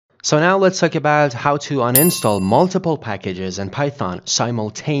So now let's talk about how to uninstall multiple packages in Python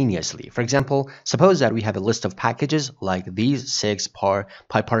simultaneously. For example, suppose that we have a list of packages like these 6,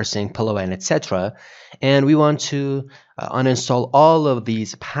 pyparsing, pillow-n, etc. And we want to uninstall all of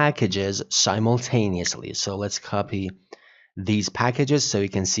these packages simultaneously. So let's copy these packages so you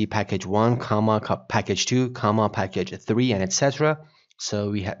can see package 1, comma, package 2, comma, package 3, and etc.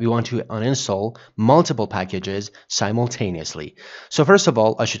 So we want to uninstall multiple packages simultaneously. So first of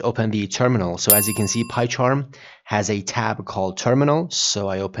all, I should open the terminal. So as you can see, PyCharm has a tab called terminal. So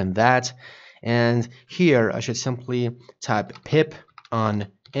I open that. And here I should simply type pip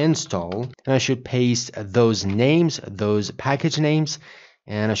uninstall. And I should paste those names, those package names,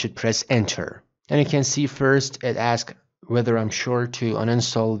 and I should press enter. And you can see first it asks whether I'm sure to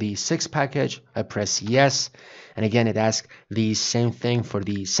uninstall the 6 package. I press yes. And again, it asks the same thing for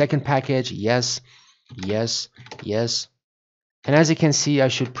the second package. Yes, yes, yes. And as you can see, I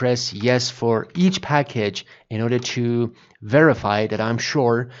should press yes for each package in order to verify that I'm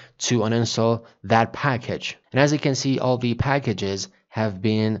sure to uninstall that package. And as you can see, all the packages have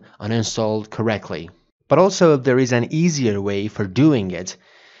been uninstalled correctly. But also, there is an easier way for doing it.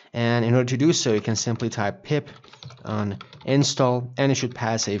 And in order to do so, you can simply type pip uninstall, and it should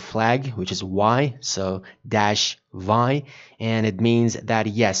pass a flag, which is y, so -y, and it means that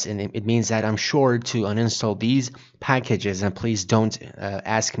yes, and it means that I'm sure to uninstall these packages, and please don't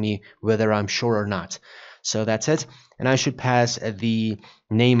ask me whether I'm sure or not. So that's it, and I should pass the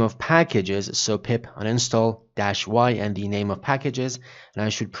name of packages, so pip uninstall -y and the name of packages, and I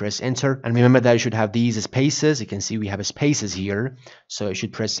should press enter. And remember that I should have these spaces. You can see we have spaces here, so I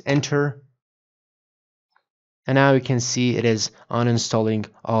should press enter. And now you can see it is uninstalling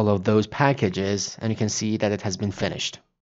all of those packages, and you can see that it has been finished.